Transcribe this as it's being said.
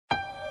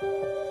Good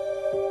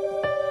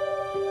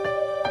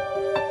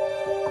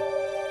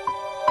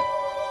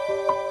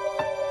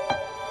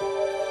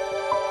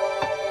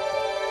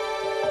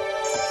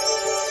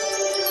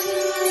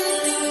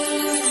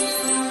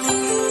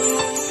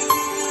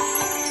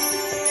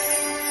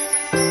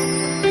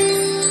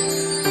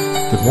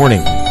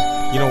morning.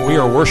 We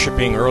were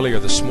worshiping earlier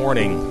this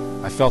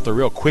morning. I felt a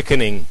real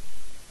quickening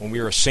when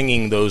we were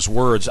singing those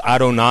words,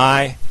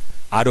 Adonai,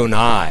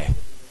 Adonai.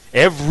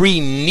 Every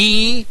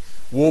knee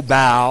will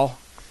bow,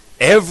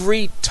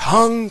 every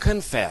tongue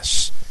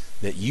confess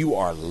that you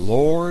are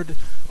Lord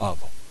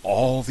of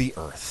all the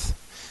earth.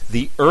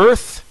 The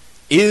earth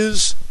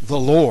is the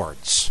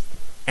Lord's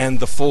and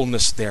the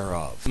fullness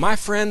thereof. My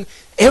friend,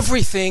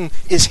 everything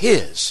is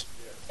His.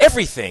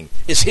 Everything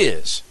is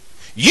His.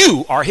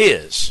 You are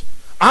His.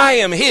 I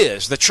am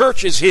His. The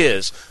church is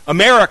His.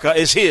 America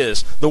is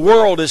His. The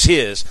world is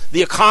His.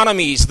 The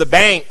economies, the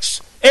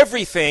banks,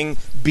 everything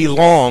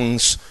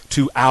belongs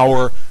to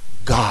our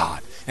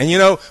God. And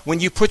when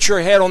you put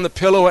your head on the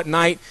pillow at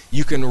night,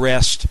 you can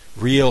rest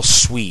real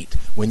sweet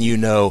when you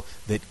know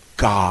that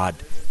God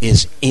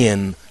is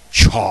in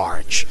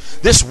charge.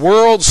 This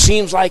world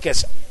seems like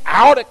it's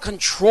out of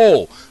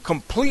control,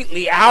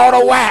 completely out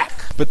of whack.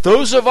 But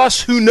those of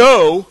us who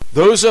know,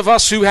 those of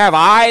us who have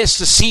eyes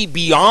to see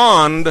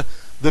beyond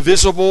the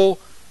visible,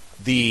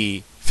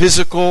 the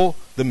physical,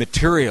 the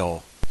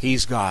material,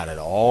 He's got it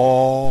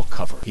all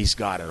covered. He's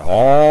got it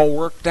all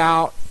worked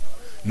out.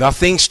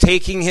 Nothing's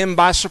taking Him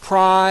by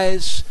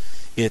surprise.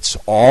 It's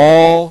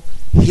all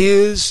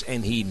His,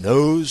 and He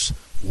knows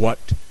what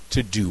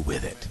to do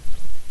with it.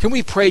 Can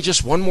we pray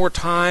just one more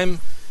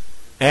time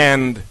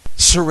and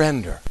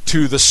surrender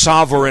to the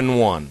Sovereign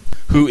One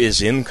who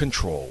is in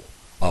control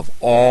of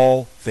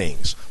all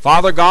things?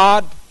 Father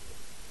God,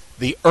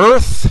 the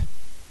earth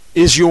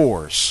is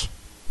yours.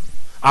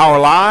 Our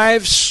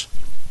lives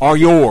are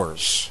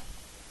yours.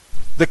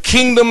 The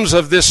kingdoms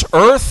of this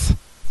earth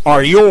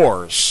are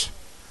yours.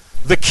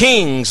 The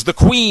kings, the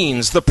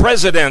queens, the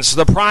presidents,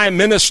 the prime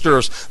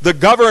ministers, the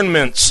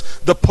governments,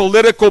 the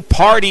political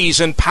parties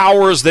and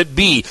powers that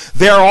be,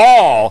 they're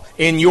all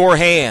in your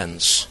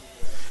hands.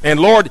 And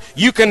Lord,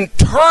 you can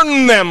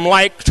turn them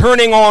like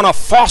turning on a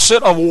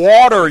faucet of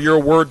water, your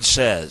word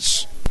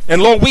says.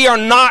 And Lord, we are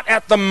not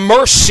at the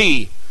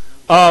mercy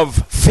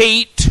of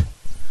fate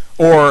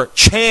or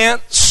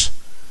chance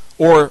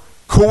or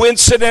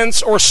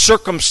coincidence or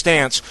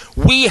circumstance.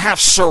 We have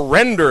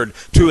surrendered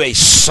to a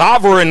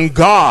sovereign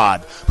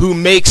God who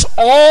makes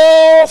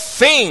all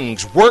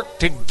things work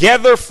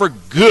together for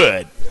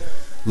good.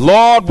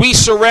 Lord, we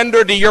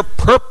surrender to your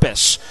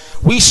purpose.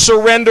 We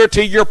surrender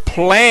to your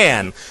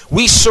plan.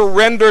 We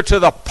surrender to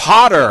the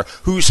potter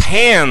whose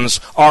hands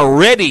are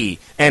ready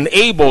and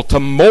able to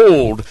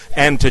mold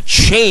and to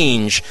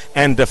change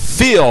and to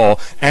fill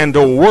and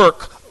to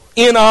work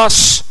in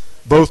us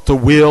both to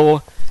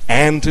will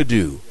and to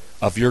do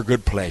of your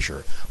good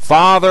pleasure.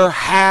 Father,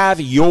 have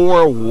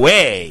your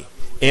way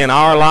in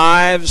our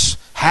lives.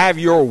 Have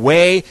your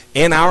way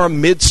in our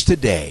midst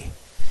today.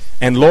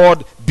 And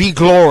Lord, be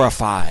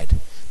glorified.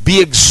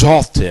 Be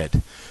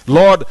exalted.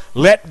 Lord,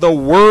 let the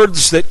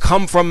words that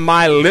come from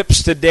my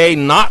lips today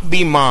not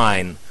be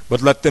mine,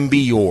 but let them be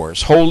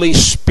yours. Holy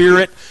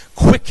Spirit,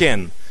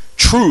 quicken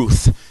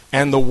truth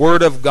and the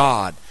Word of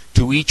God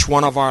to each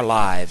one of our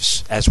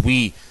lives as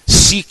we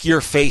seek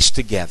your face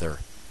together.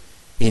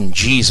 In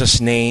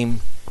Jesus' name,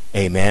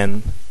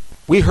 amen.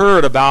 We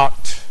heard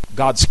about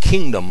God's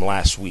kingdom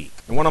last week.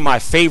 And one of my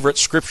favorite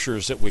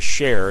scriptures that was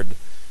shared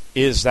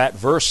is that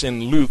verse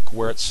in Luke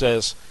where it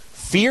says,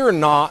 "Fear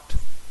not,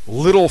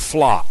 little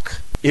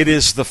flock. It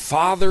is the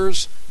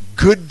Father's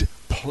good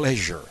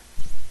pleasure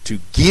to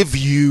give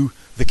you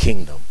the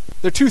kingdom."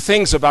 There are two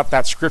things about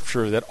that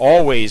scripture that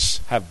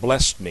always have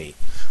blessed me.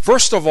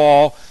 First of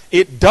all,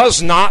 it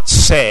does not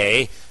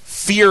say,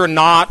 "Fear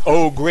not,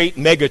 O great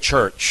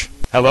megachurch."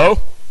 Hello?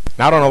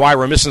 Now, I don't know why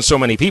we're missing so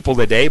many people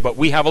today, but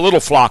we have a little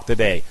flock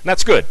today, and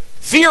that's good.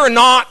 Fear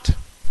not,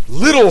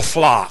 little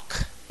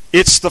flock.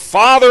 It's the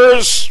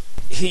Father's,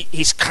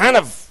 he's kind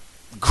of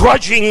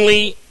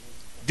grudgingly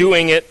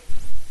doing it.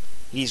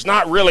 He's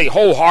not really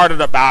wholehearted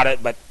about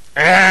it, but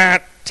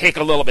take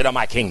a little bit of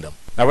my kingdom.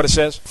 Is that what it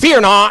says?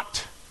 Fear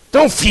not.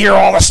 Don't fear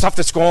all the stuff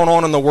that's going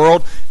on in the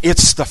world.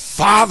 It's the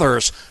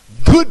Father's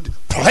good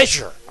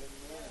pleasure.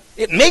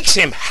 It makes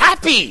Him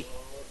happy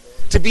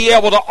to be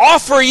able to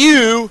offer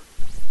you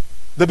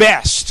the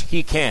best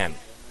He can,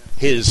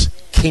 His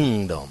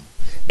kingdom.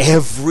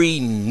 Every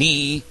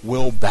knee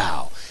will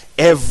bow.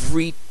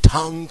 Every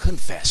tongue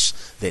confess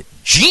that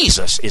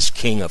Jesus is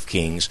King of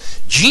kings.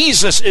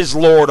 Jesus is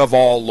Lord of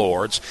all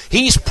lords.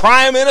 He's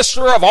Prime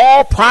Minister of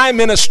all prime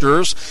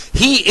ministers.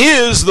 He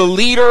is the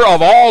leader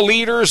of all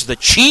leaders, the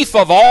chief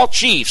of all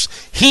chiefs.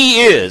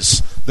 He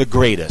is the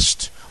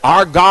greatest.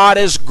 Our God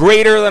is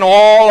greater than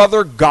all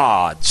other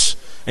gods.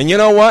 And you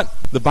know what?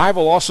 The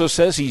Bible also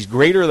says He's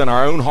greater than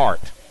our own heart.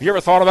 Have you ever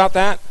thought about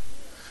that?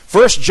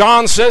 1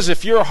 John says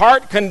if your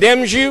heart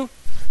condemns you,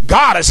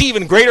 God is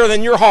even greater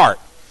than your heart.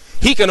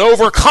 He can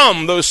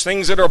overcome those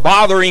things that are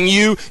bothering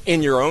you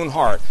in your own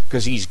heart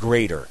because He's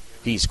greater.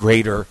 He's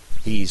greater.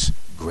 He's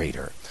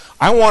greater.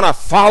 I want to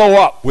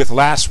follow up with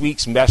last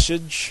week's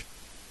message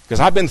because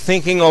I've been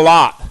thinking a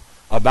lot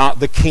about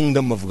the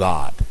kingdom of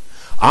God.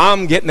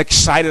 I'm getting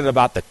excited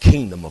about the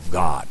kingdom of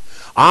God.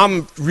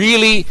 I'm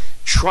really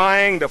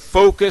trying to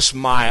focus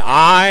my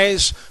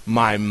eyes,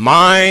 my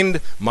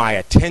mind, my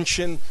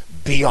attention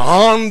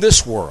beyond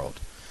this world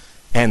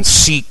and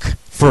seek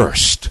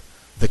first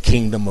the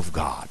kingdom of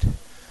God.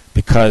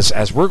 Because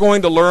as we're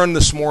going to learn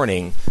this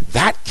morning,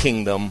 that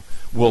kingdom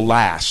will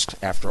last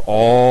after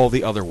all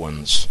the other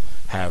ones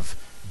have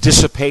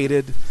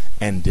dissipated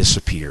and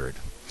disappeared.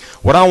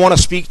 What I want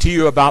to speak to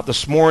you about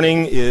this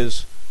morning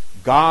is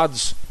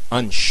God's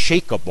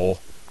unshakable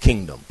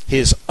kingdom.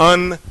 His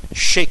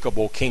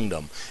unshakable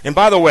kingdom. And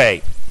by the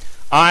way,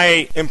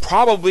 I am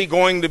probably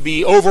going to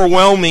be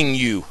overwhelming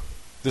you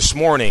this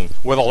morning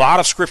with a lot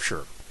of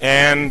scripture.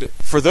 And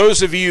for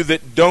those of you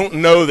that don't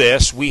know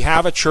this, we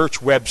have a church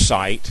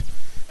website,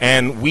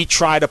 and we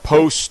try to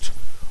post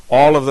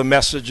all of the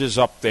messages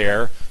up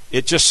there.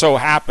 It just so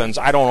happens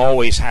I don't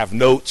always have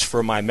notes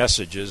for my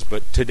messages,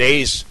 but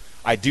today's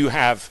I do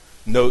have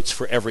notes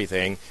for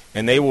everything,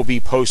 and they will be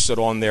posted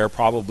on there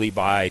probably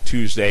by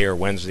Tuesday or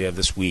Wednesday of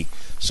this week.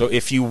 So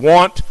if you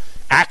want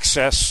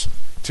access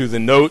to the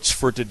notes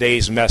for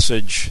today's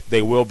message,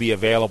 they will be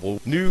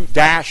available.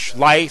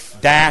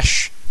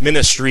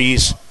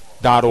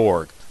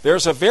 new-life-ministries.org.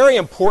 There's a very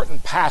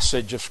important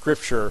passage of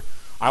Scripture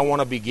I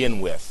want to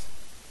begin with.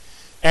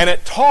 And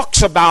it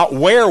talks about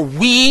where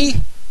we,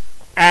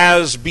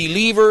 as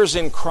believers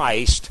in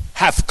Christ,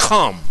 have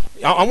come.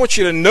 I want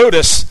you to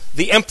notice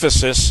the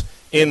emphasis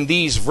in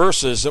these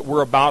verses that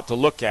we're about to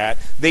look at.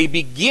 They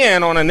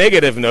begin on a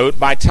negative note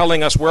by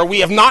telling us where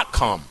we have not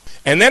come.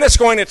 And then it's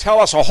going to tell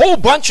us a whole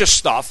bunch of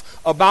stuff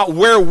about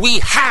where we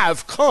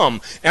have come.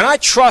 And I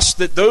trust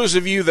that those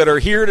of you that are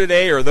here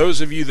today, or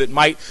those of you that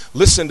might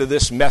listen to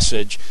this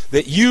message,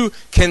 that you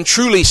can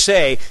truly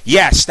say,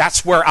 yes,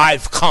 that's where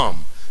I've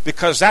come.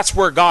 Because that's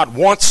where God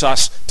wants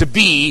us to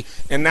be,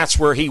 and that's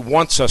where He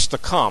wants us to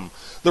come.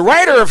 The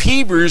writer of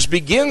Hebrews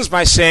begins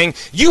by saying,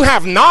 you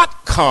have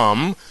not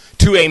come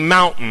to a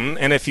mountain,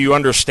 and if you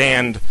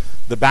understand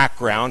the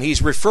background,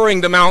 he's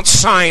referring to Mount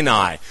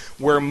Sinai,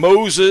 where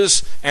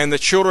Moses and the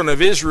children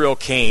of Israel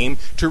came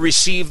to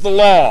receive the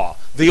law,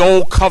 the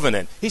old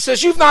covenant. He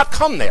says, you've not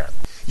come there.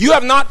 You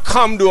have not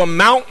come to a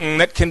mountain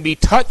that can be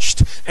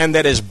touched and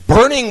that is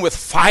burning with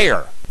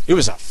fire. It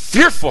was a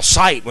fearful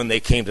sight when they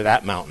came to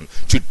that mountain,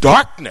 to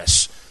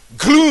darkness,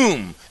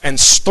 gloom, and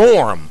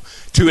storm,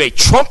 to a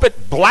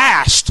trumpet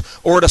blast,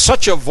 or to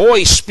such a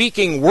voice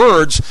speaking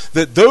words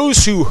that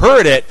those who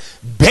heard it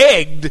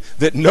begged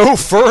that no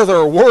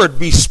further word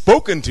be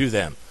spoken to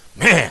them.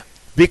 Man,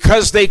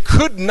 because they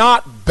could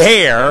not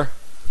bear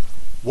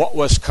what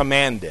was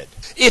commanded.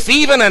 If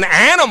even an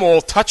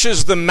animal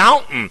touches the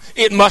mountain,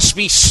 it must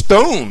be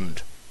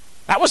stoned.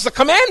 That was the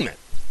commandment.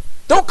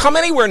 Don't come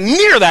anywhere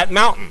near that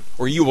mountain,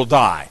 or you will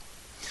die.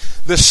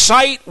 The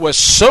sight was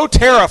so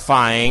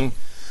terrifying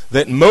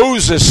that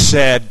Moses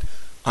said,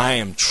 I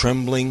am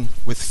trembling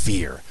with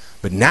fear.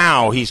 But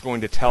now he's going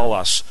to tell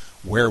us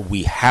where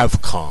we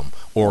have come,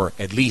 or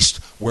at least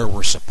where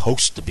we're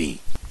supposed to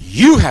be.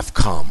 You have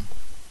come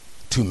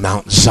to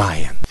Mount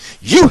Zion.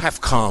 You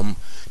have come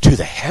to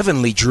the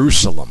heavenly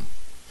Jerusalem.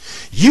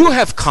 You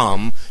have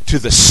come to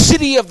the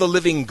city of the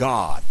living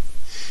God.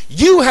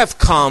 You have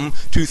come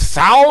to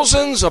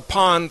thousands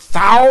upon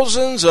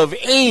thousands of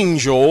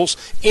angels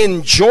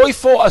in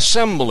joyful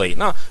assembly.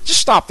 Now,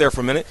 just stop there for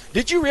a minute.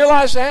 Did you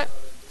realize that?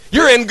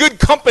 You're in good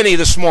company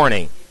this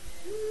morning.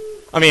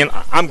 I mean,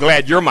 I'm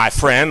glad you're my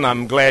friend.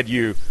 I'm glad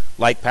you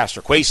like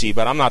Pastor Quasey,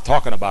 but I'm not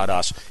talking about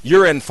us.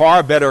 You're in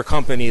far better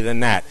company than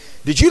that.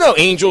 Did you know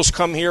angels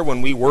come here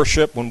when we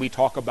worship, when we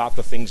talk about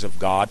the things of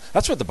God?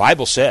 That's what the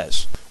Bible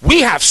says.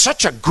 We have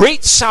such a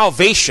great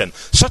salvation,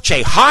 such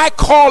a high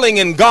calling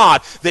in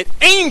God, that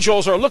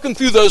angels are looking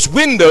through those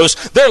windows.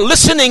 They're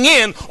listening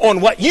in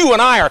on what you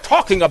and I are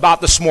talking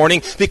about this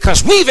morning,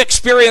 because we've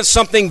experienced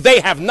something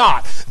they have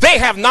not. They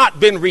have not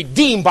been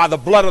redeemed by the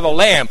blood of the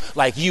Lamb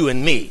like you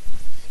and me.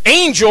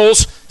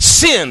 Angels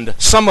sinned,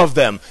 some of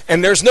them,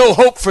 and there's no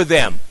hope for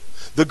them.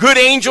 The good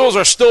angels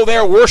are still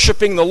there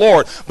worshiping the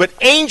Lord. But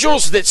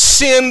angels that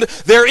sinned,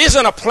 there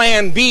isn't a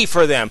plan B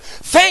for them.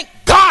 Thank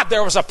God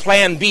there was a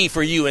plan B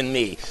for you and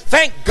me.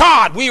 Thank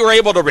God we were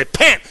able to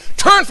repent,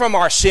 turn from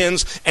our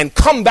sins, and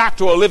come back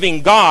to a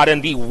living God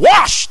and be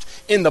washed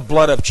in the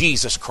blood of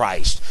Jesus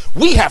Christ.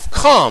 We have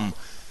come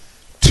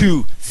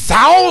to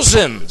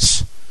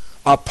thousands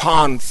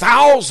upon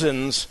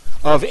thousands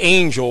of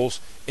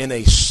angels in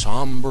a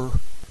somber,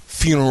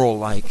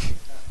 funeral-like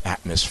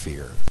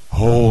atmosphere.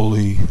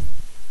 Holy,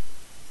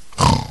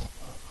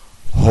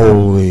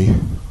 holy,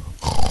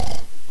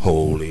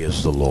 holy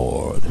is the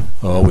Lord.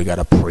 Oh, we got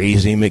to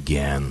praise Him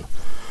again.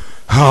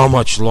 How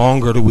much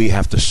longer do we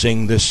have to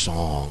sing this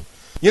song?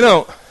 You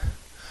know,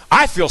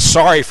 I feel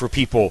sorry for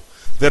people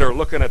that are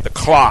looking at the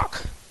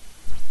clock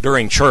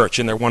during church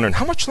and they're wondering,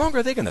 how much longer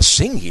are they going to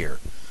sing here?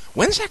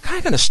 when's that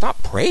guy going to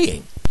stop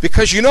praying?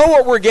 Because you know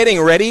what we're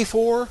getting ready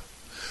for?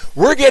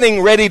 We're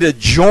getting ready to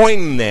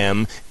join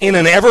them in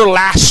an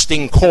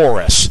everlasting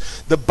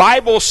chorus. The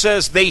Bible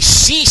says they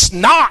cease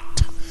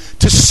not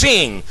to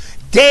sing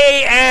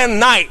day and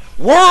night.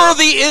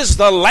 Worthy is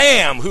the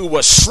Lamb who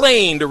was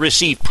slain to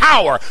receive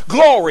power,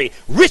 glory,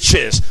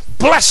 riches,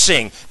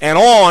 blessing, and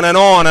on and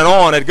on and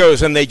on it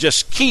goes. And they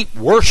just keep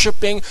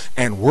worshiping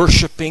and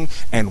worshiping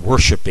and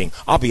worshiping.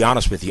 I'll be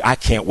honest with you, I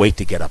can't wait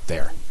to get up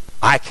there.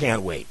 I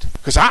can't wait.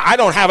 Because I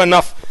don't have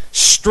enough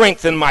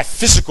strength in my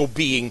physical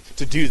being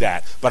to do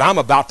that. But I'm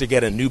about to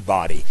get a new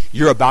body.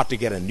 You're about to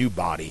get a new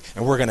body.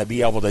 And we're going to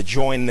be able to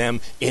join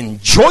them in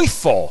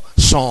joyful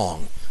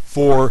song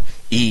for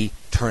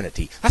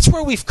eternity. That's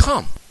where we've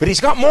come. But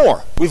he's got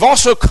more. We've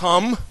also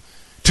come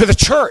to the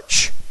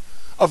church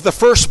of the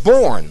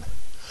firstborn,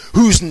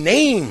 whose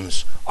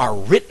names are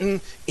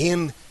written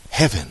in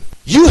heaven.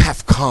 You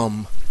have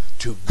come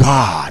to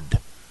God,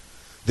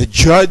 the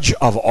judge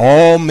of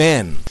all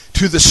men,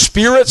 to the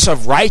spirits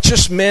of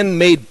righteous men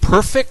made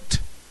perfect.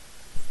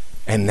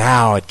 And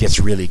now it gets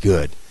really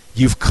good.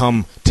 You've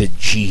come to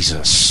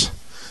Jesus,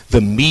 the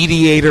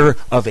mediator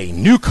of a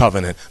new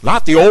covenant,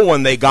 not the old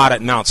one they got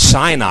at Mount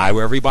Sinai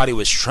where everybody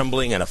was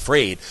trembling and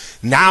afraid.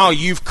 Now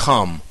you've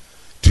come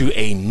to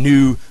a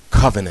new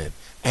covenant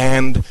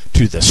and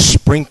to the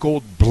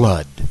sprinkled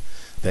blood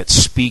that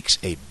speaks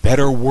a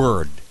better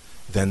word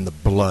than the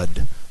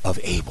blood of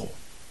Abel.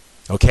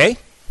 Okay?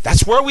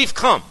 That's where we've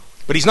come.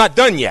 But he's not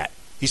done yet.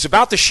 He's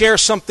about to share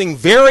something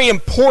very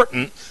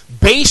important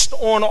based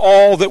on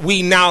all that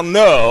we now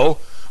know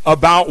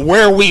about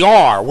where we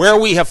are, where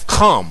we have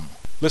come.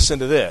 Listen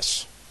to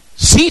this.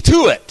 See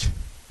to it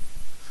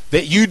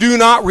that you do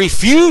not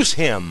refuse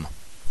him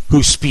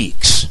who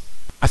speaks.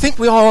 I think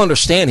we all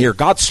understand here,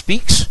 God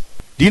speaks.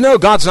 Do you know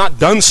God's not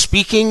done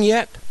speaking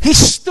yet? He's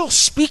still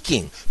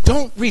speaking.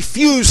 Don't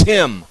refuse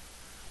him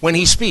when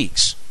he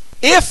speaks.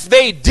 If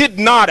they did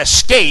not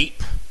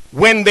escape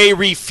when they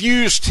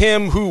refused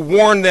him who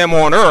warned them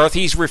on earth,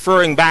 he's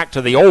referring back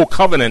to the old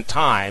covenant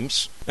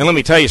times. And let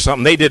me tell you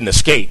something, they didn't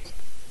escape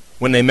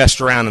when they messed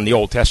around in the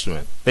Old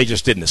Testament. They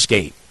just didn't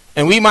escape.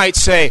 And we might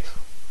say,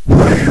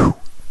 whew,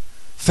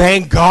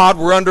 thank God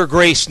we're under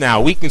grace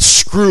now. We can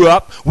screw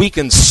up, we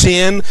can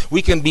sin,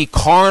 we can be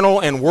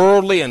carnal and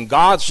worldly, and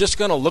God's just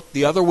going to look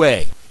the other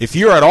way. If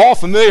you're at all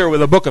familiar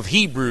with the book of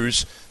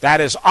Hebrews, that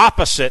is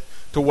opposite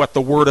to what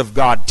the Word of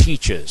God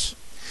teaches.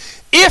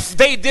 If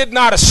they did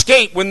not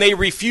escape when they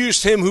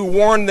refused him who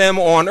warned them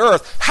on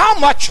earth, how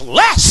much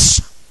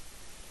less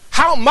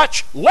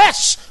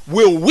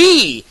will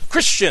we,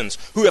 Christians,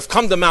 who have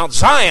come to Mount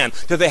Zion,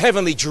 to the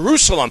heavenly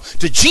Jerusalem,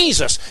 to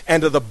Jesus,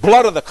 and to the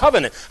blood of the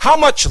covenant, how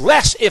much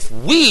less if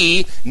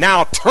we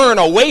now turn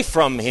away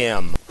from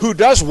him? Who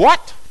does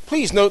what?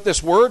 Please note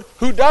this word.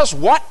 Who does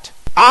what?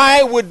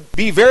 I would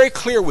be very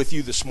clear with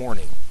you this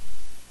morning.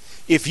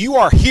 If you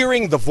are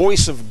hearing the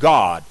voice of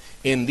God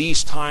in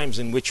these times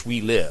in which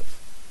we live,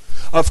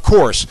 of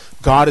course,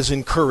 God is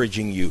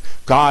encouraging you.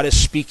 God is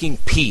speaking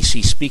peace.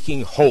 He's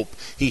speaking hope.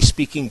 He's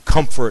speaking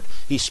comfort.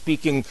 He's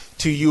speaking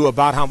to you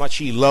about how much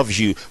he loves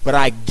you. But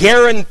I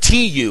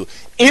guarantee you,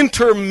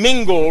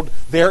 intermingled,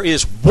 there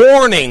is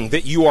warning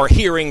that you are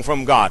hearing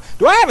from God.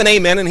 Do I have an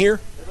amen in here?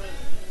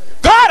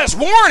 God is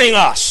warning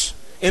us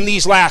in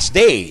these last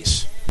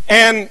days.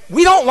 And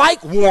we don't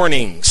like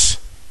warnings.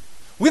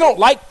 We don't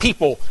like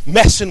people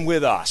messing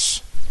with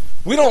us.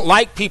 We don't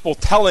like people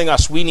telling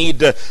us we need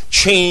to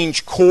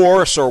change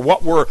course or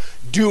what we're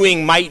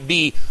doing might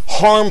be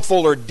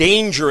harmful or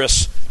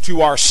dangerous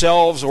to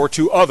ourselves or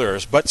to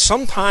others. But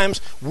sometimes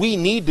we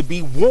need to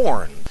be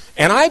warned.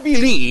 And I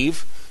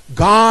believe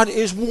God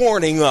is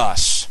warning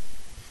us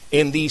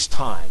in these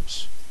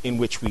times in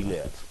which we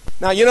live.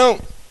 Now, you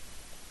know,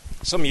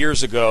 some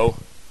years ago,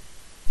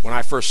 when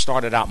I first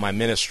started out my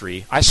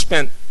ministry, I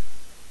spent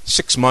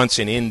 6 months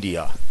in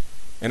India.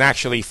 And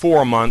actually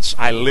 4 months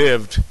I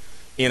lived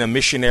in a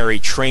missionary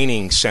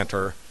training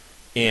center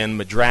in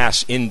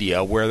Madras,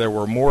 India, where there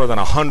were more than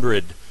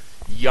 100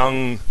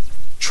 young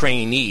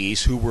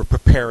trainees who were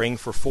preparing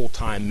for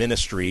full-time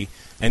ministry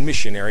and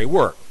missionary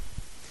work.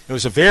 It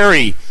was a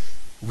very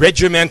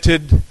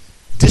regimented,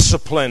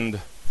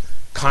 disciplined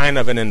kind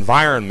of an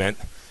environment,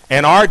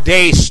 and our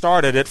day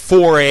started at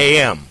 4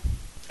 a.m.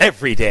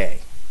 every day,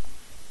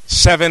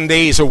 7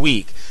 days a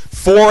week.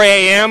 4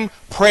 a.m.,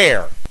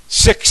 prayer.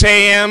 6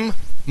 a.m.,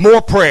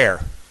 more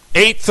prayer.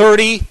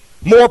 8:30,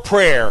 more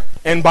prayer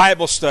and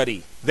Bible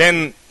study.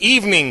 Then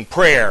evening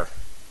prayer.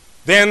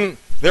 Then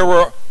there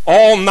were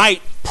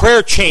all-night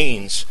prayer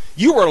chains.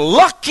 You were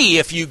lucky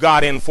if you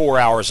got in 4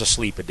 hours of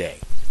sleep a day.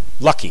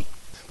 Lucky.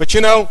 But you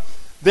know,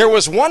 there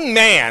was one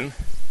man,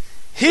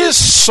 his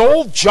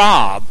sole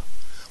job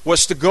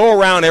was to go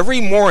around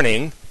every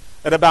morning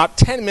at about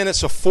 10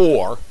 minutes of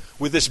 4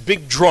 with this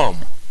big drum.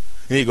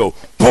 And he'd go,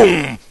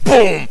 boom,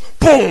 boom,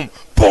 boom,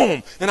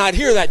 boom. And I'd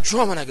hear that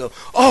drum and I'd go,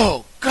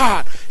 oh,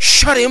 God,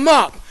 shut him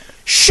up.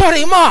 Shut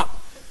him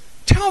up.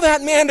 Tell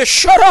that man to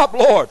shut up,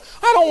 Lord.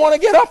 I don't want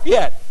to get up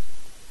yet.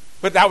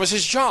 But that was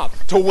his job,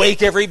 to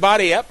wake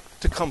everybody up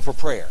to come for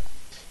prayer.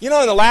 You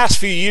know, in the last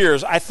few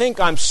years, I think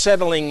I'm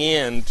settling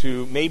in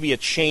to maybe a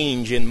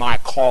change in my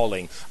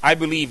calling. I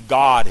believe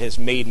God has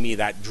made me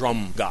that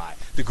drum guy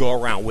to go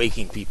around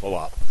waking people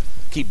up.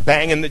 Keep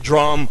banging the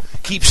drum,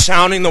 keep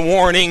sounding the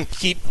warning,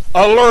 keep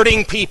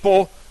alerting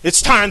people.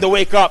 It's time to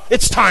wake up.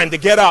 It's time to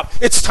get up.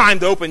 It's time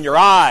to open your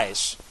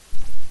eyes.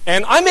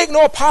 And I make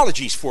no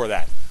apologies for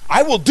that.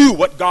 I will do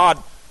what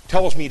God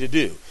tells me to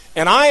do.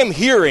 And I am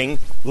hearing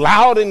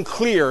loud and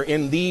clear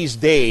in these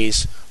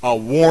days a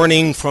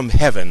warning from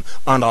heaven,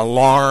 an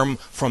alarm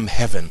from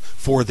heaven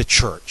for the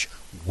church.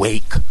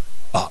 Wake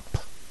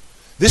up.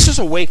 This is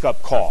a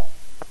wake-up call.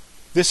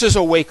 This is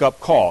a wake-up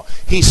call.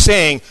 He's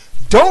saying,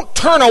 don't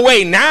turn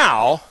away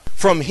now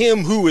from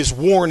him who is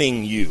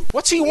warning you.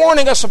 What's he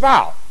warning us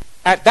about?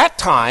 At that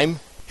time,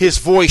 his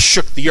voice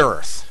shook the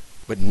earth.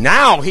 But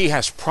now he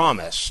has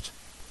promised,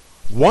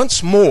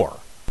 once more,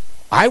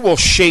 I will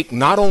shake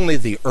not only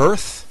the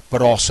earth,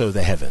 but also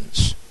the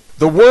heavens.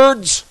 The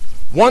words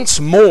once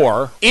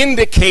more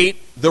indicate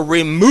the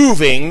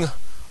removing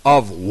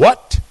of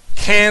what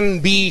can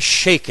be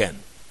shaken.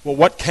 Well,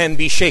 what can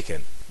be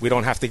shaken? We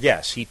don't have to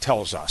guess. He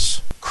tells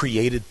us.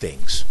 Created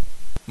things.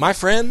 My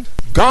friend,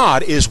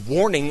 God is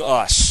warning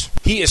us.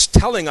 He is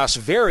telling us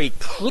very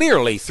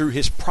clearly through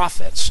his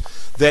prophets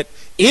that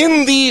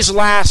in these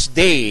last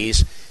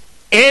days,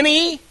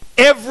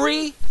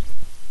 every,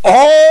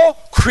 all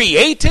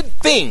created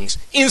things,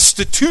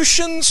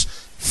 institutions,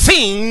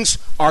 things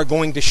are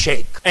going to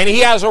shake. And he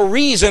has a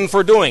reason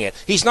for doing it.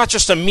 He's not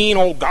just a mean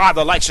old God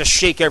that likes to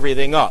shake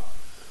everything up.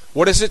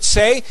 What does it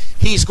say?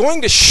 He's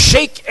going to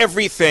shake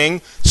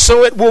everything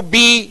so it will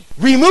be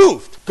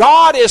removed.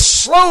 God is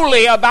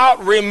slowly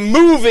about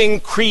removing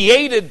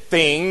created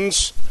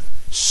things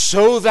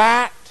so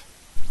that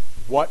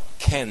what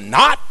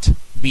cannot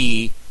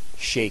be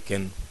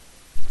shaken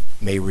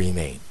may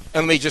remain.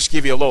 And let me just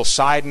give you a little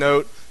side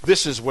note.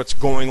 This is what's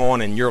going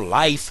on in your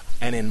life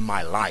and in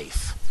my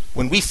life.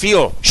 When we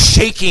feel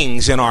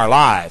shakings in our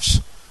lives,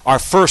 our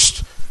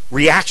first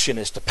reaction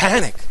is to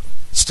panic.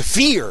 It's to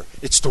fear.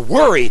 It's to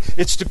worry.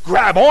 It's to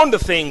grab onto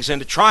things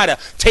and to try to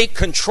take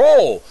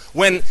control.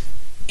 When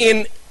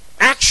in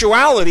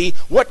actuality,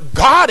 what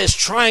God is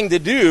trying to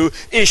do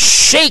is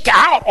shake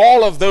out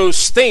all of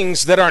those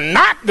things that are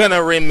not going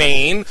to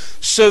remain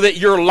so that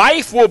your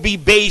life will be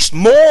based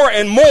more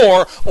and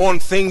more on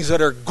things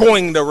that are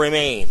going to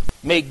remain.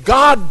 May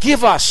God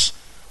give us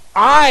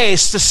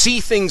eyes to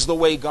see things the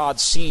way God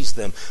sees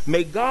them.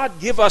 May God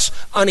give us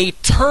an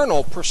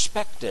eternal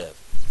perspective.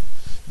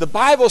 The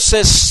Bible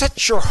says,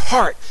 set your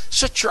heart,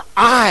 set your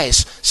eyes,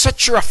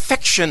 set your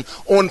affection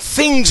on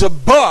things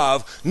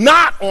above,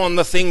 not on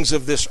the things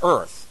of this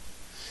earth.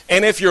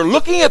 And if you're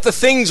looking at the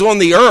things on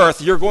the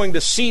earth, you're going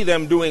to see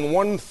them doing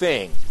one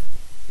thing.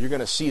 You're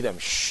going to see them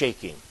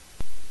shaking.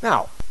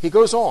 Now, he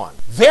goes on.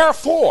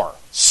 Therefore,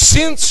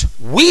 since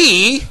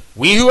we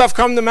who have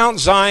come to Mount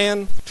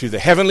Zion, to the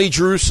heavenly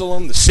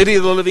Jerusalem, the city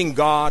of the living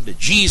God, to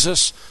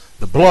Jesus,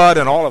 the blood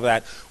and all of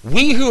that,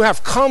 we who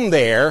have come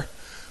there,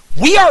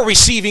 we are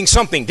receiving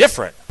something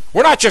different.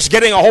 We're not just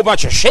getting a whole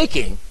bunch of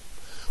shaking.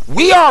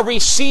 We are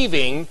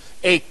receiving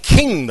a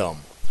kingdom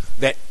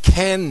that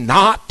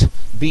cannot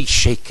be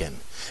shaken.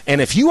 And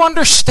if you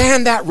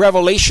understand that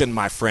revelation,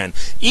 my friend,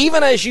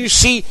 even as you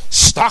see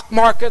stock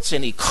markets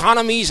and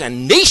economies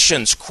and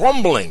nations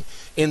crumbling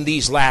in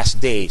these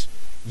last days,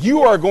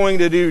 you are going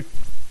to do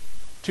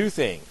two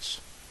things.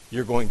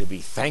 You're going to be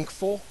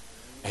thankful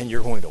and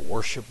you're going to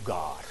worship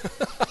God.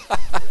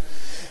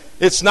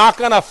 It's not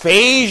going to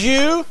faze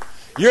you.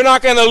 You're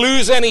not going to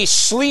lose any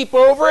sleep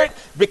over it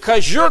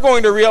because you're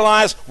going to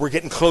realize we're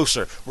getting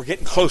closer. We're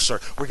getting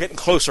closer. We're getting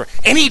closer.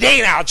 Any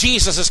day now,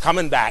 Jesus is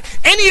coming back.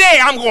 Any day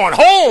I'm going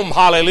home.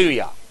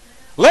 Hallelujah.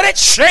 Let it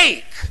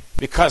shake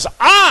because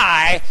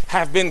I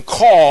have been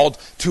called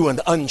to an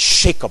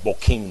unshakable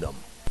kingdom.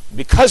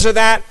 Because of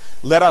that,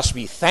 let us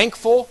be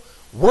thankful,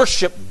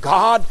 worship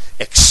God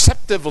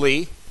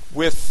acceptably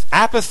with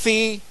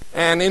apathy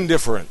and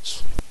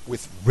indifference,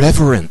 with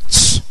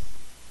reverence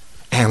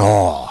and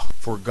awe.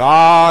 For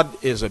God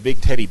is a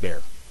big teddy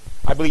bear.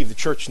 I believe the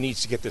church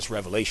needs to get this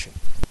revelation.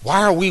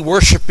 Why are we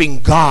worshiping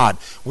God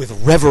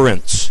with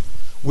reverence,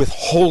 with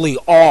holy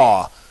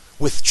awe,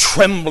 with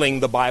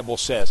trembling, the Bible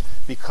says?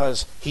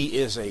 Because he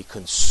is a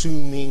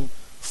consuming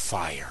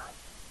fire.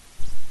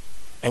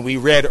 And we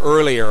read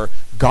earlier,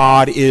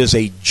 God is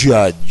a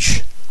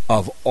judge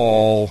of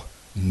all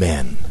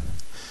men.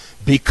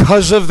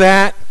 Because of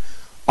that,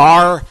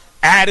 our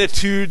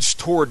attitudes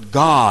toward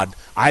God,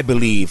 I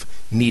believe,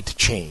 need to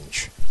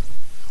change.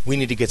 We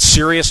need to get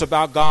serious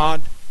about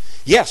God.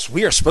 Yes,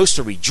 we are supposed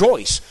to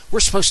rejoice. We're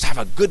supposed to have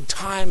a good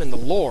time in the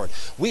Lord.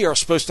 We are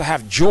supposed to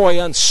have joy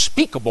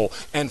unspeakable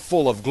and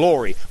full of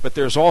glory. But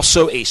there's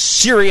also a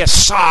serious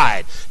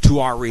side to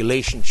our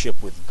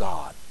relationship with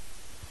God.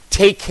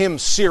 Take him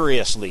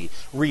seriously.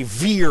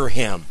 Revere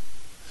him.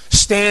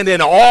 Stand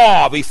in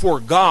awe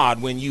before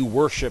God when you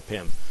worship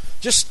him.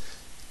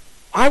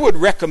 I would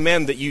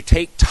recommend that you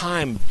take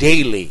time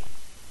daily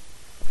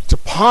to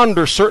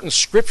ponder certain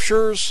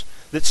scriptures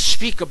that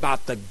speak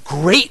about the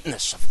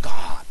greatness of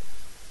God,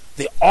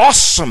 the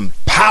awesome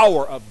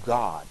power of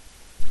God,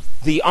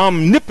 the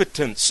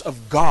omnipotence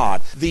of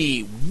God,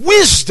 the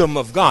wisdom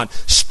of God.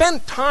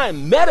 Spend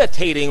time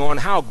meditating on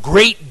how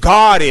great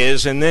God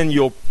is, and then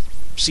you'll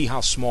see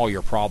how small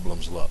your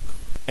problems look.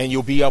 And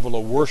you'll be able to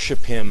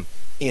worship him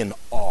in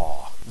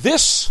awe.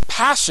 This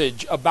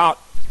passage about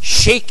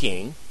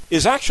shaking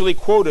is actually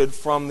quoted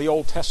from the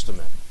Old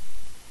Testament.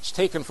 It's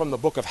taken from the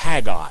book of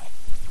Haggai.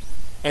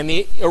 And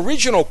the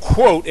original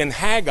quote in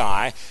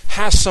Haggai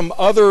has some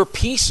other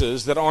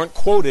pieces that aren't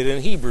quoted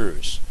in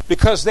Hebrews,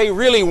 because they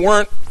really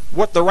weren't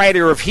what the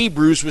writer of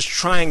Hebrews was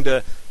trying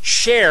to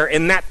share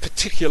in that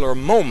particular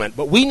moment.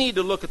 But we need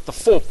to look at the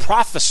full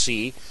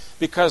prophecy,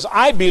 because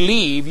I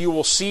believe you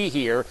will see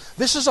here,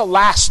 this is a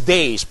last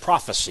days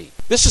prophecy.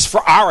 This is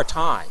for our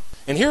time.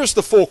 And here's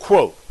the full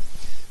quote.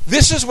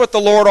 This is what the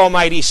Lord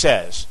Almighty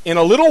says. In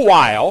a little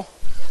while,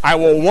 I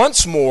will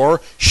once more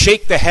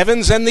shake the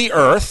heavens and the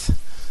earth,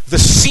 the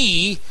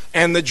sea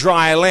and the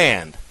dry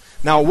land.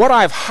 Now, what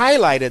I've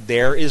highlighted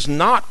there is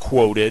not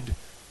quoted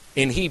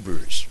in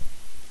Hebrews.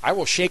 I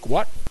will shake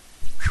what?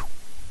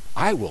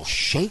 I will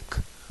shake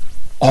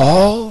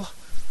all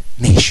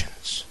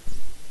nations.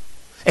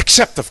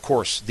 Except, of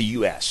course, the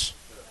U.S.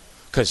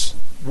 Because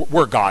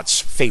we're God's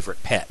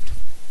favorite pet,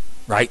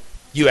 right?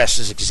 U.S.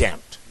 is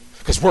exempt.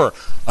 Because we're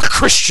a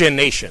Christian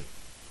nation,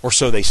 or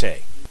so they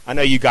say. I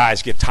know you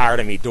guys get tired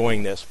of me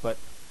doing this, but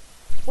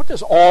what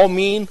does all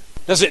mean?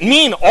 Does it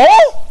mean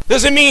all?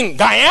 Does it mean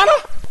Guyana,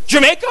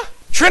 Jamaica,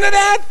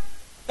 Trinidad,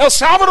 El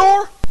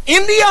Salvador,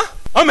 India,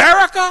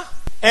 America?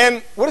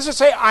 And what does it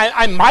say?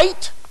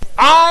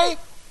 I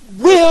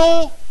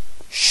will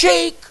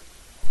shake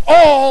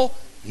all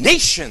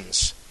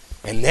nations.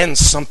 And then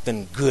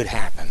something good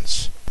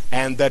happens.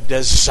 And the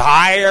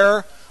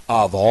desire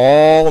of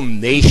all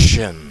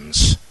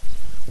nations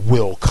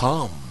will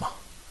come.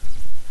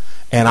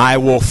 And I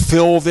will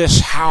fill this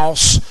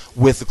house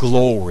with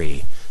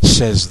glory,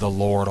 says the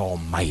Lord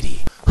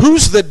Almighty.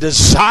 Who's the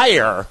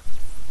desire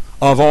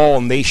of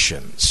all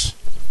nations?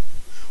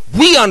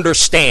 We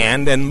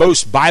understand, and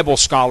most Bible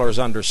scholars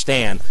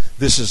understand,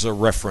 this is a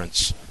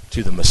reference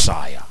to the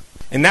Messiah.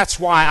 And that's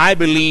why I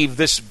believe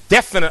this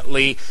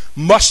definitely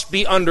must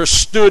be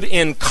understood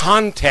in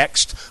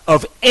context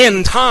of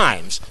end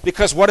times.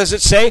 Because what does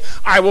it say?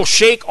 I will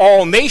shake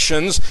all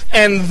nations,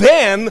 and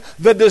then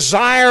the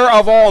desire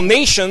of all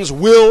nations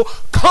will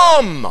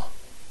come.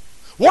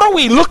 What are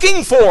we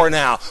looking for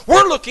now?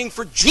 We're looking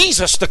for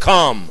Jesus to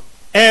come.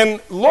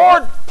 And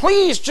Lord,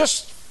 please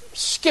just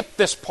skip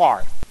this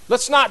part.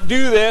 Let's not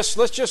do this.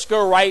 Let's just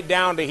go right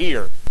down to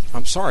here.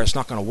 I'm sorry, it's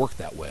not going to work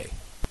that way.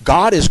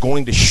 God is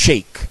going to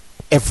shake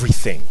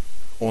everything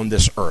on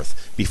this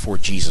earth before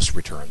Jesus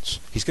returns.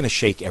 He's going to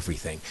shake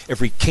everything.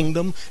 Every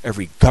kingdom,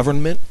 every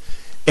government,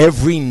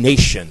 every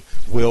nation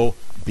will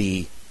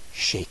be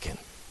shaken.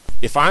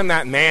 If I'm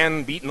that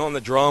man beating on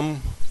the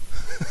drum,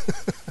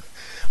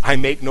 I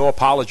make no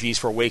apologies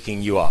for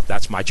waking you up.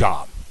 That's my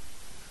job.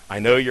 I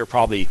know you're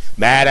probably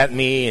mad at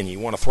me and you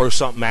want to throw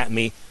something at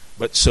me,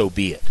 but so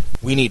be it.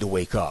 We need to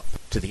wake up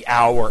to the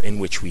hour in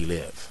which we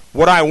live.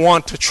 What I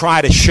want to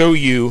try to show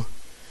you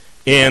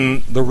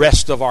in the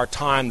rest of our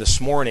time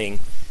this morning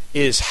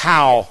is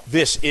how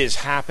this is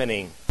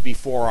happening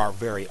before our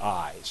very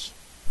eyes.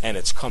 And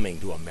it's coming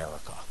to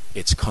America.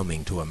 It's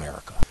coming to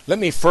America. Let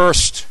me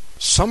first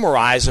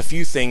summarize a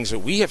few things that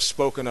we have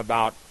spoken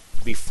about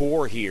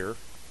before here,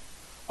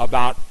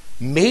 about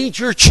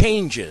major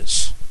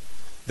changes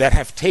that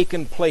have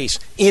taken place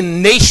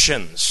in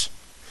nations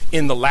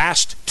in the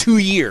last 2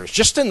 years.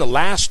 Just in the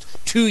last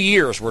 2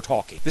 years we're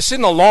talking. This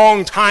isn't a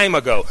long time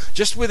ago.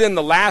 Just within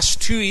the last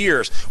 2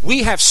 years,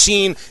 we have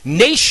seen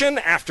nation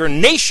after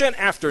nation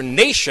after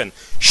nation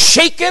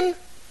shaken,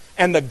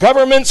 and the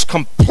governments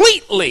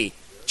completely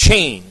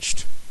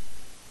changed.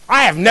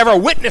 I have never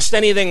witnessed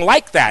anything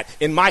like that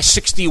in my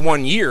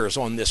 61 years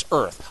on this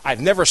earth.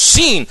 I've never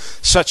seen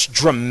such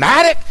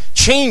dramatic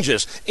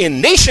changes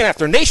in nation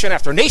after nation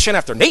after nation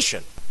after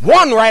nation,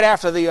 one right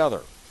after the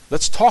other.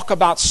 Let's talk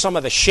about some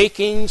of the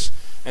shakings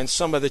and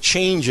some of the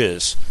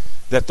changes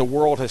that the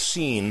world has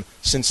seen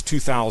since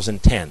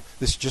 2010.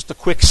 This is just a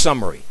quick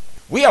summary.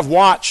 We have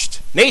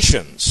watched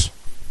nations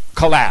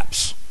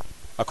collapse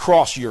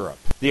across Europe.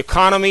 The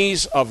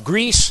economies of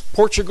Greece,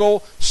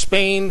 Portugal,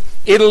 Spain,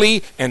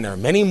 Italy, and there are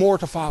many more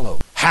to follow,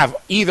 have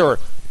either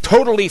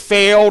totally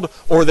failed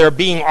or they're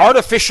being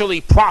artificially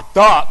propped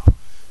up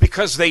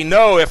because they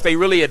know if they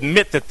really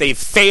admit that they've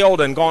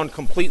failed and gone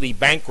completely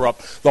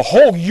bankrupt, the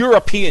whole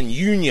European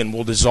Union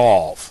will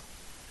dissolve.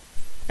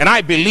 And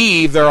I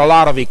believe there are a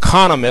lot of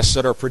economists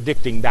that are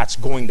predicting that's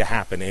going to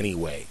happen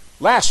anyway.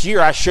 Last year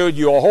I showed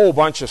you a whole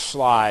bunch of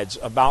slides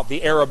about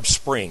the Arab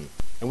Spring.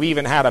 And we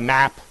even had a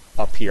map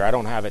up here. I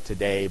don't have it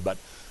today, but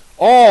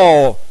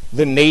all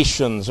the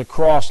nations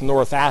across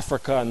North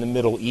Africa and the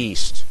Middle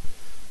East,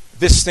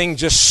 this thing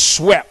just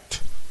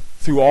swept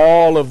through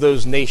all of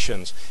those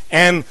nations.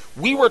 And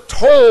we were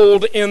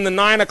told in the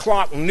 9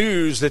 o'clock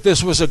news that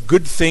this was a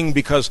good thing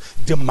because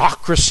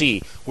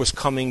democracy was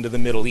coming to the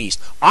Middle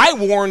East. I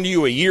warned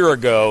you a year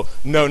ago,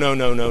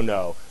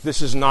 no.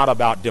 This is not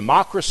about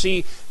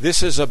democracy.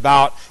 This is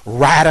about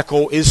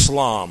radical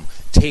Islam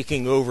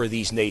taking over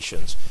these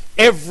nations.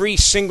 Every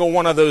single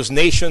one of those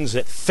nations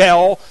that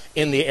fell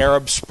in the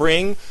Arab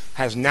Spring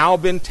has now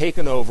been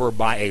taken over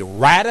by a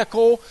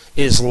radical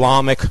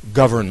Islamic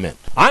government.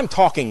 I'm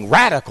talking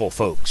radical,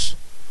 folks.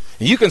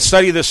 And you can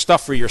study this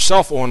stuff for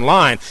yourself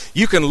online.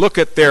 You can look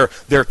at their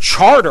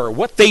charter,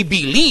 what they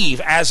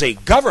believe as a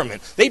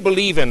government. They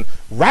believe in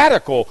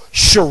radical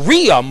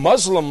Sharia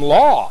Muslim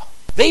law.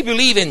 They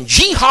believe in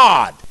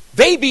jihad.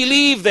 They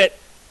believe that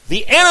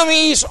the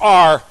enemies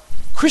are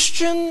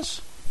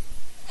Christians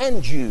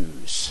and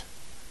Jews.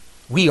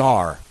 We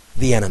are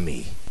the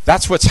enemy.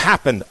 That's what's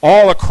happened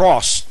all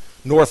across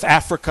North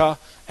Africa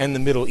and the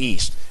Middle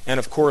East. And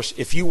of course,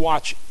 if you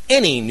watch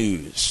any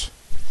news,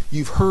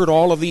 you've heard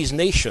all of these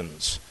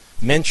nations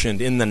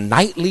mentioned in the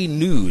nightly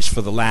news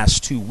for the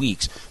last 2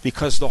 weeks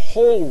because the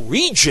whole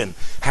region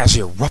has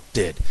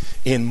erupted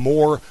in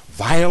more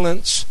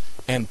violence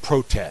and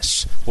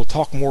protests. We'll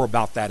talk more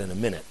about that in a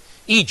minute.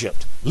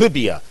 Egypt,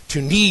 Libya,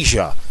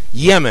 Tunisia,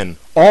 Yemen,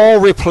 all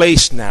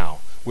replaced now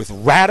with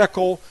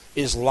radical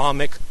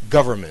Islamic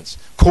governments.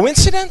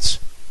 Coincidence?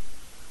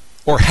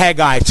 Or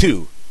Haggai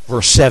 2,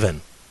 verse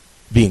 7,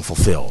 being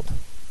fulfilled?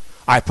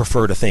 I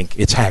prefer to think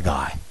it's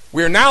Haggai.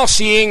 We're now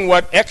seeing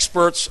what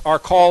experts are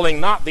calling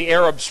not the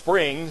Arab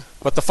Spring,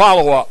 but the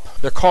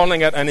follow-up. They're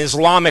calling it an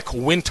Islamic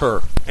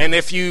winter. And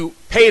if you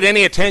paid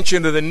any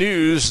attention to the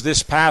news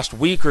this past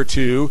week or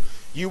two,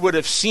 you would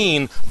have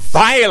seen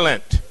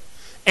violent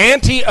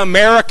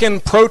anti-American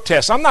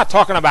protests. I'm not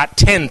talking about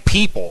 10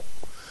 people.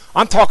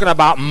 I'm talking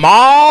about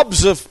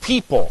mobs of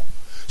people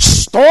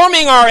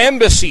storming our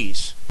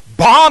embassies,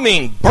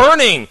 bombing,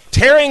 burning,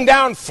 tearing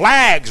down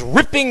flags,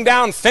 ripping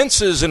down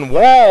fences and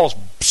walls,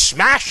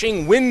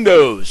 smashing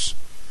windows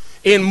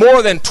in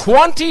more than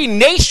 20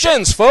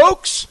 nations,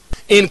 folks,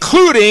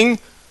 including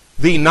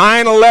the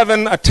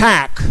 9/11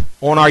 attack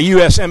on our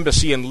U.S.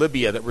 embassy in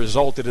Libya that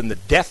resulted in the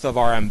death of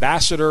our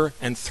ambassador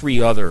and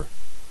 3 other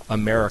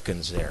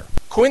Americans there.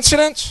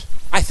 Coincidence?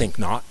 I think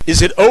not.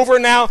 Is it over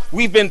now?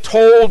 We've been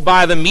told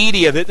by the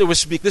media that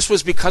this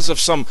was because of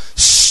some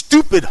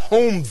stupid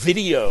home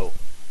video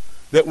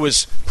that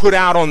was put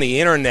out on the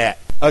internet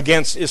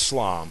against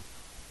Islam.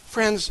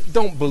 Friends,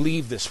 don't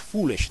believe this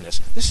foolishness.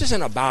 This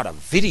isn't about a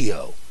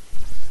video.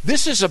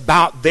 This is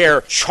about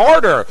their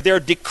charter, their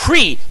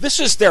decree. This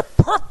is their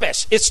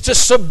purpose. It's to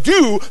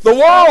subdue the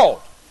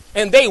world.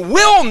 And they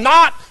will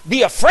not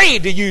be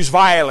afraid to use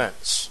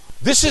violence.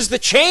 This is the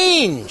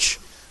change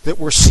that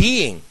we're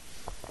seeing.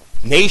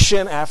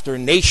 Nation after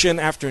nation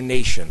after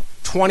nation.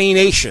 20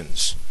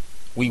 nations.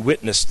 We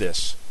witnessed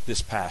this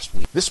past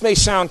week. This may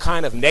sound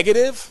kind of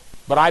negative,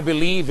 but I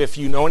believe if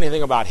you know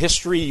anything about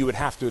history, you would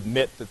have to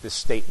admit that this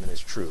statement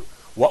is true.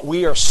 What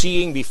we are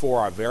seeing before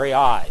our very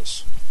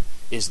eyes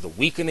is the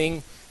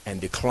weakening and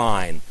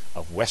decline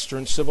of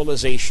Western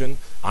civilization.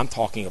 I'm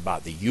talking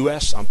about the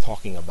U.S., I'm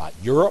talking about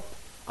Europe,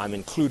 I'm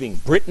including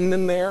Britain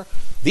in there.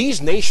 These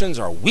nations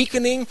are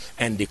weakening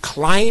and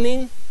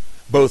declining,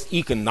 both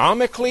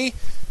economically,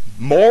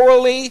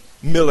 morally,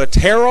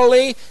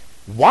 militarily,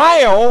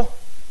 while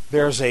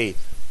there's a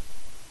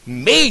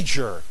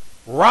major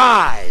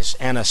rise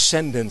and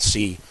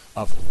ascendancy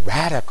of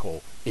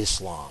radical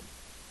Islam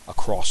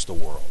across the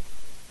world.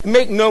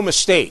 Make no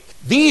mistake,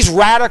 these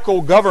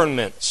radical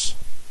governments,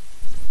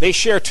 they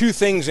share 2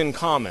 things in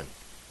common.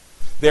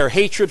 Their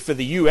hatred for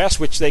the U.S.,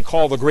 which they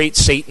call the Great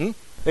Satan.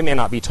 They may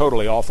not be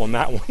totally off on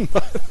that one,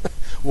 but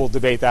we'll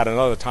debate that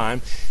another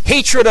time.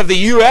 Hatred of the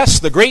U.S.,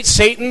 the Great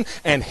Satan,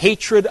 and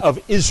hatred of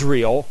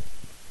Israel,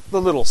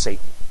 the Little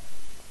Satan.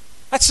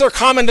 That's their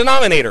common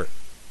denominator.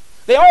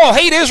 They all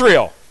hate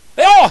Israel.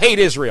 They all hate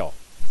Israel.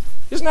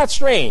 Isn't that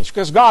strange?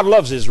 Because God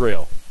loves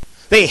Israel.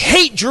 They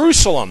hate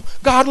Jerusalem.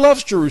 God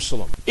loves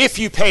Jerusalem. If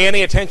you pay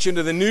any attention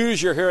to the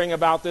news, you're hearing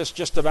about this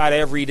just about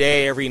every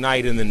day, every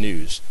night in the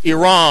news.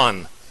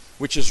 Iran,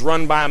 which is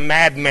run by a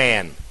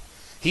madman.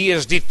 He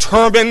is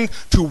determined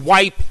to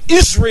wipe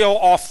Israel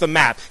off the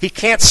map. He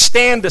can't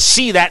stand to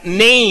see that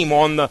name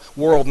on the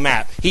world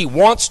map. He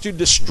wants to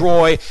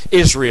destroy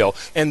Israel.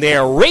 And they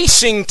are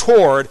racing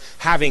toward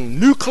having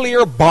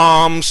nuclear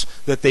bombs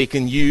that they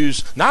can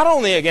use not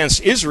only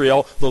against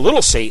Israel, the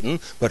little Satan,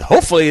 but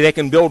hopefully they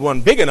can build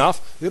one big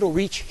enough that'll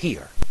reach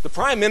here. The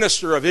Prime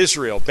Minister of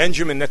Israel,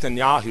 Benjamin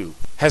Netanyahu,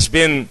 has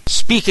been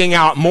speaking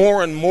out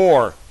more and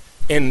more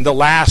in the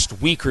last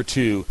week or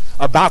two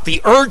about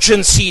the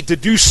urgency to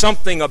do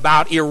something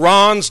about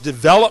Iran's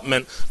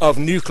development of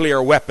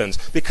nuclear weapons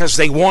because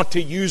they want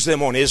to use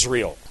them on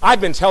Israel.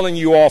 I've been telling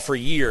you all for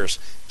years,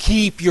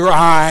 keep your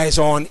eyes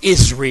on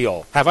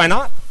Israel. Have I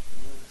not?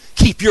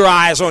 Keep your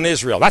eyes on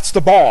Israel. That's the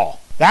ball.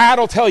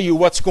 That'll tell you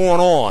what's going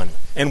on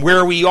and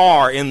where we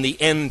are in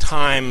the end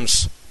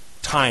times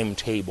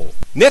timetable.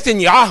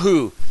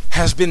 Netanyahu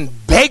has been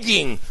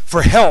begging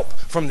for help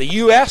from the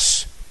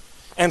U.S.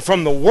 and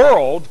from the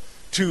world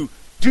to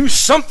do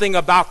something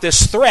about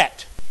this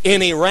threat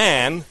in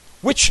Iran,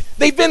 which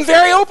they've been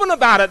very open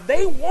about it.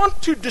 They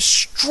want to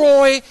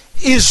destroy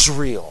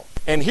Israel.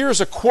 And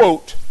here's a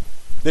quote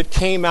that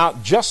came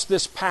out just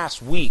this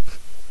past week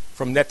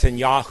from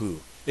Netanyahu.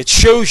 It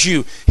shows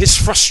you his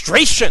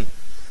frustration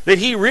that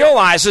he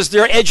realizes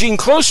they're edging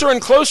closer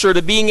and closer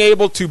to being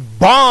able to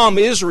bomb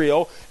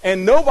Israel,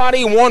 and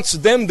nobody wants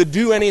them to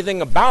do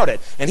anything about it.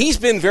 And he's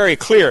been very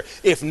clear,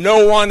 if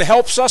no one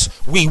helps us,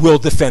 we will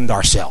defend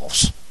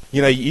ourselves.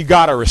 You know, you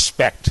got to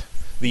respect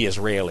the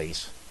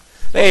Israelis.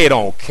 They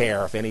don't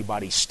care if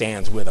anybody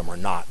stands with them or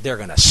not. They're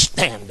going to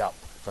stand up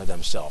for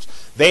themselves.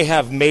 They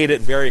have made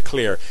it very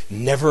clear,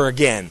 never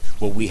again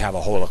will we have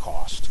a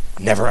Holocaust.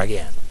 Never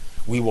again.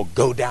 We will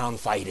go down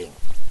fighting.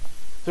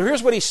 So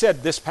here's what he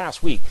said this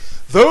past week.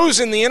 Those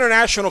in the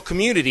international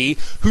community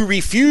who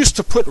refuse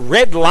to put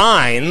red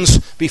lines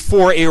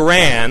before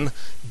Iran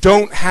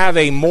don't have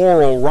a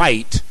moral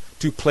right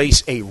to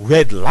place a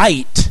red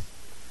light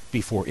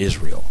before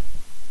Israel.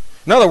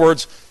 In other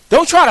words,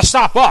 don't try to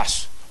stop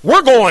us.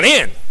 We're going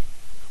in.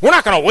 We're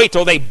not going to wait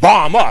till they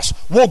bomb us.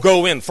 We'll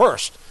go in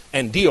first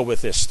and deal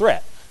with this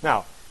threat.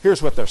 Now,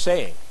 here's what they're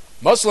saying.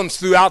 Muslims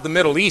throughout the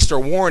Middle East are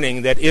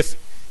warning that if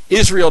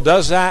Israel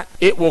does that,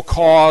 it will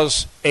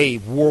cause a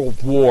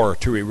world war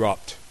to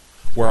erupt,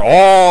 where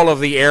all of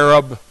the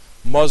Arab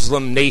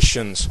Muslim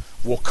nations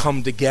will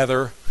come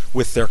together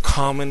with their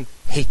common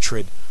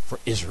hatred for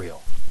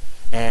Israel.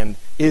 And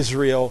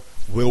Israel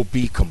will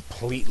be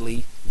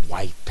completely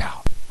wiped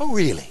out. Oh,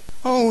 really?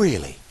 Oh,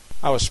 really?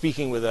 I was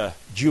speaking with a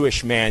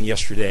Jewish man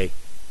yesterday.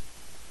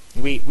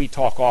 We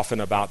talk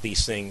often about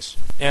these things.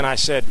 And I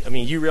said, I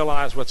mean, you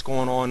realize what's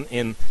going on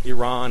in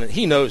Iran? And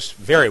he knows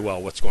very well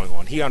what's going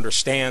on. He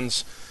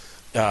understands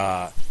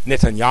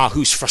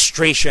Netanyahu's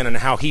frustration and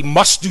how he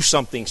must do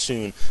something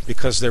soon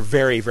because they're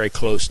very, very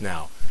close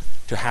now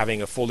to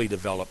having a fully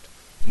developed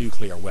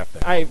nuclear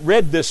weapon. I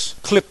read this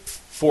clip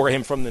for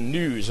him from the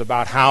news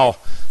about how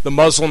the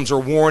Muslims are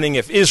warning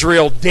if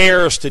Israel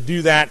dares to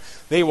do that,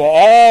 they will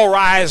all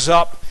rise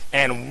up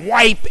and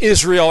wipe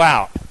Israel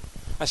out.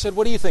 I said,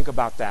 what do you think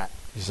about that?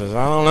 He says,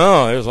 I don't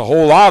know. There's a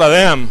whole lot of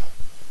them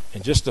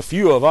and just a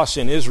few of us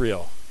in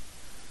Israel.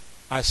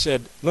 I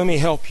said, let me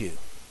help you.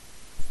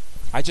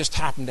 I just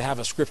happen to have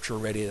a scripture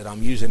ready that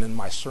I'm using in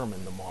my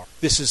sermon tomorrow.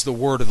 This is the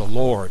word of the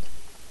Lord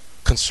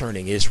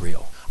concerning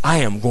Israel. I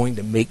am going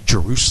to make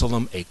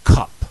Jerusalem a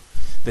cup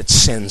that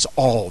sends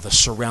all the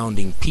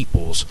surrounding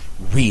peoples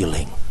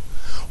reeling.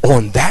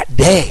 On that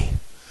day,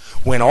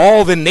 when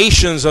all the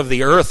nations of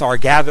the earth are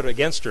gathered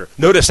against her,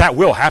 notice that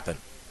will happen.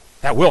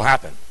 That will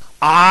happen.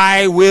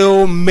 I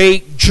will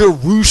make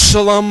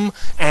Jerusalem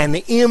an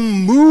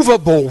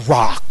immovable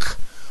rock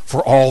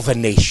for all the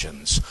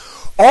nations.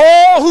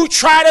 All who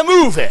try to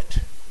move it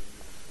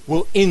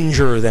will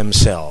injure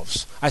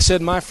themselves. I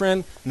said, my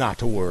friend, not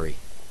to worry.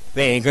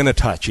 They ain't going to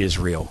touch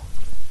Israel.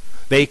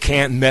 They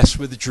can't mess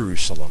with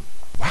Jerusalem.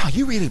 Wow,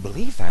 you really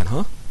believe that,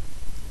 huh?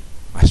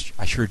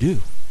 I sure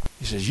do.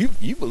 He says,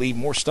 you believe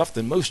more stuff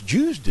than most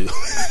Jews do.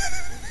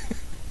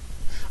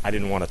 I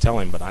didn't want to tell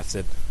him, but I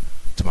said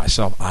to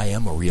myself, I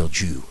am a real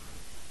Jew.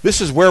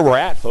 This is where we're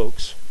at,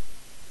 folks.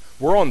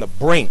 We're on the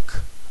brink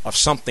of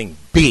something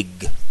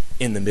big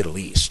in the Middle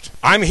East.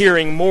 I'm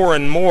hearing more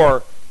and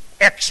more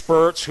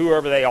experts,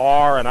 whoever they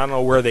are, and I don't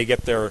know where they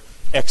get their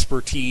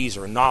expertise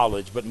or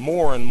knowledge, but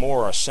more and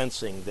more are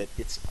sensing that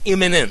it's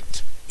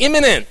imminent,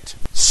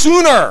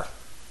 sooner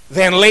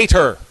than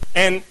later.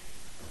 And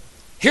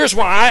here's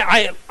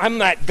why I'm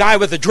that guy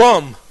with the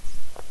drum.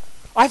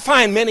 I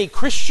find many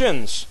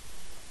Christians,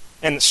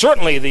 and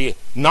certainly the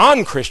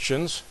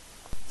non-Christians,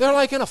 they're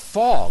like in a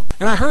fog.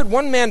 And I heard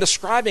one man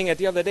describing it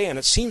the other day, and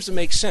it seems to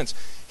make sense.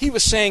 He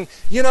was saying,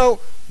 you know,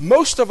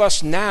 most of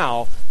us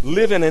now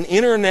live in an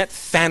internet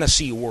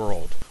fantasy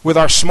world. With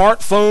our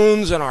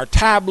smartphones and our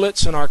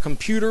tablets and our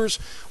computers,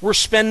 we're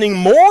spending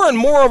more and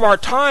more of our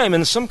time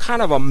in some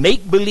kind of a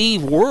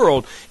make-believe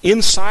world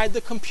inside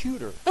the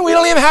computer. And we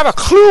don't even have a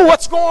clue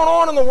what's going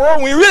on in the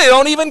world. We really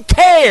don't even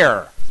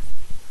care.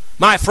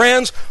 My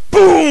friends,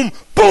 boom,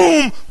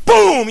 boom,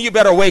 boom, you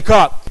better wake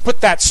up.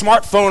 Put that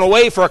smartphone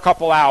away for a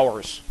couple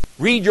hours.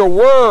 Read your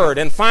word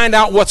and find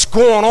out what's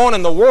going on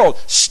in the world.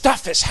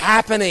 Stuff is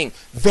happening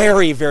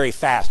very, very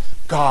fast.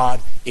 God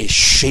is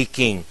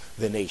shaking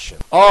the nation.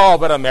 Oh,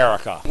 but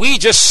America, we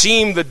just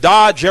seem to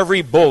dodge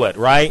every bullet,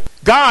 right?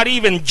 God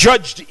even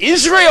judged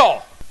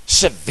Israel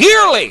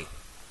severely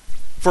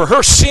for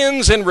her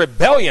sins and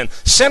rebellion,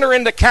 sent her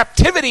into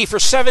captivity for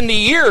 70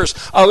 years,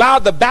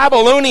 allowed the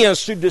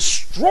Babylonians to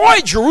destroy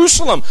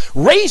Jerusalem,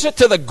 raze it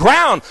to the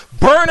ground,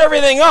 burn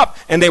everything up,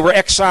 and they were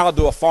exiled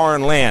to a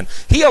foreign land.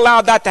 He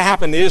allowed that to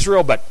happen to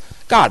Israel, but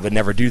God would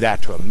never do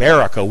that to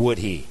America, would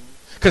he?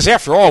 Because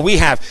after all, we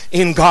have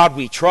 "In God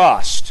We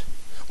Trust"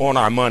 on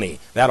our money.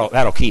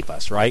 That'll keep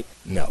us, right?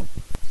 No.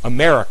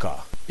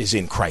 America is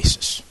in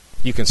crisis.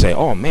 You can say,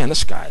 oh man,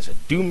 this guy's a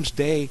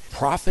doomsday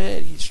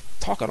prophet. He's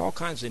talking all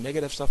kinds of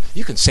negative stuff.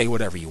 You can say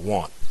whatever you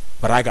want,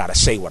 but I got to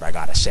say what I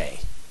got to say,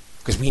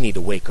 because we need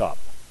to wake up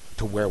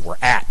to where we're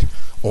at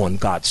on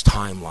God's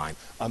timeline.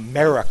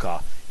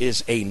 America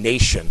is a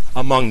nation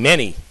among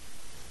many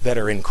that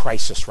are in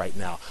crisis right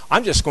now.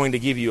 I'm just going to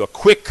give you a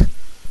quick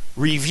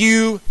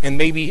review and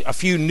maybe a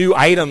few new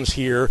items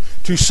here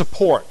to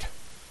support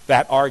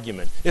that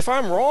argument. If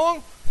I'm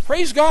wrong,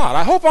 praise God.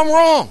 I hope I'm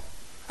wrong.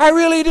 I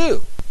really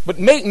do. But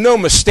make no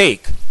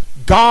mistake,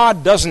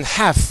 God doesn't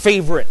have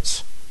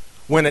favorites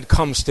when it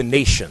comes to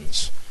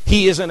nations.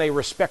 He isn't a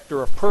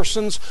respecter of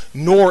persons,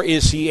 nor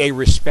is he a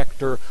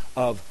respecter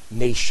of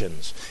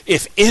nations.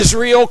 If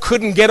Israel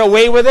couldn't get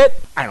away with it,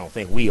 I don't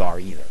think we are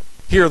either.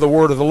 Hear the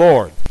word of the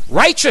Lord.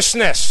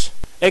 Righteousness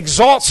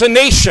exalts a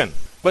nation,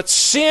 but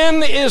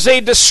sin is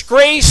a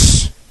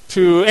disgrace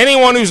to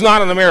anyone who's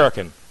not an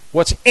American.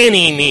 What's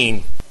any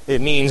mean?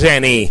 It means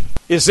any.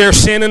 Is there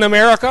sin in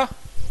America?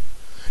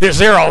 Is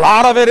there a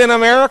lot of it in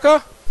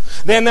America?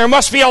 Then there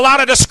must be a lot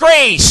of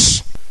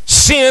disgrace.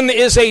 Sin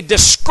is a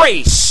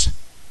disgrace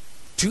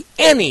to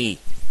any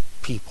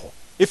people.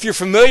 If you're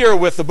familiar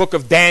with the book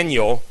of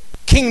Daniel,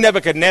 King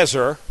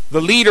Nebuchadnezzar,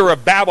 the leader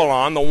of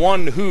Babylon, the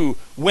one who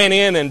went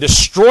in and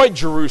destroyed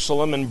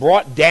Jerusalem and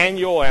brought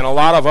Daniel and a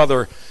lot of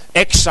other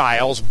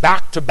exiles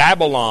back to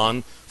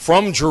Babylon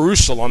from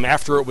Jerusalem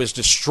after it was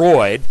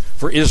destroyed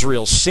for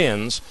Israel's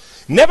sins,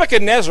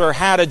 Nebuchadnezzar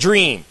had a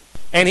dream.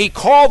 And he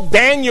called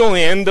Daniel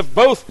in to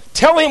both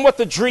tell him what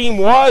the dream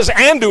was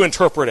and to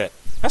interpret it.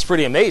 That's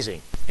pretty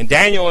amazing. And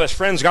Daniel and his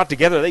friends got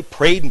together. They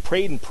prayed and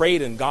prayed and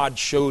prayed, and God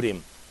showed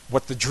him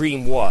what the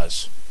dream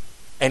was.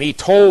 And he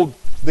told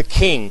the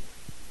king,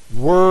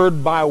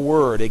 word by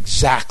word,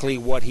 exactly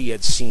what he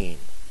had seen.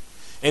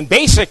 And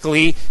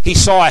basically, he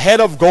saw a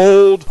head of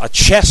gold, a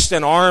chest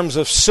and arms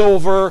of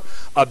silver,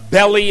 a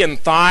belly and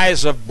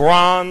thighs of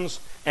bronze,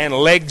 and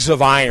legs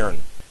of iron.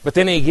 But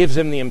then he gives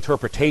him the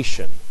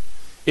interpretation.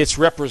 It's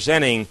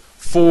representing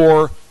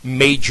 4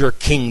 major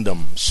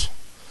kingdoms.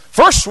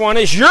 First one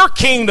is your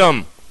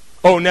kingdom,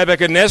 O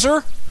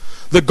Nebuchadnezzar.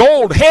 The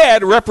gold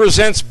head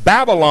represents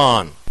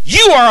Babylon.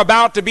 You are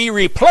about to be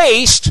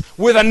replaced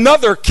with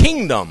another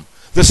kingdom,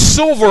 the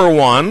silver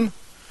one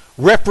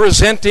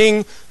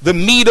representing the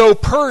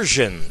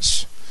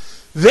Medo-Persians.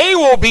 They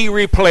will be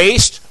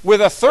replaced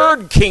with a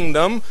third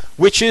kingdom,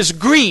 which is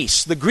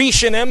Greece, the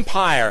Grecian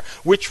Empire,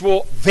 which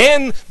will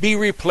then be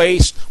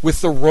replaced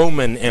with the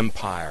Roman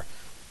Empire.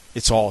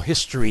 It's all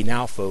history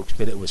now, folks,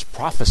 but it was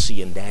prophecy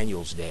in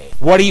Daniel's day.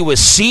 What he was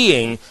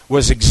seeing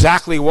was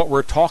exactly what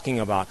we're talking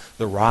about,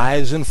 the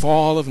rise and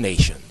fall of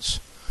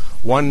nations.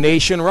 One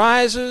nation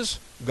rises,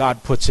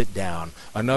 God puts it down. Another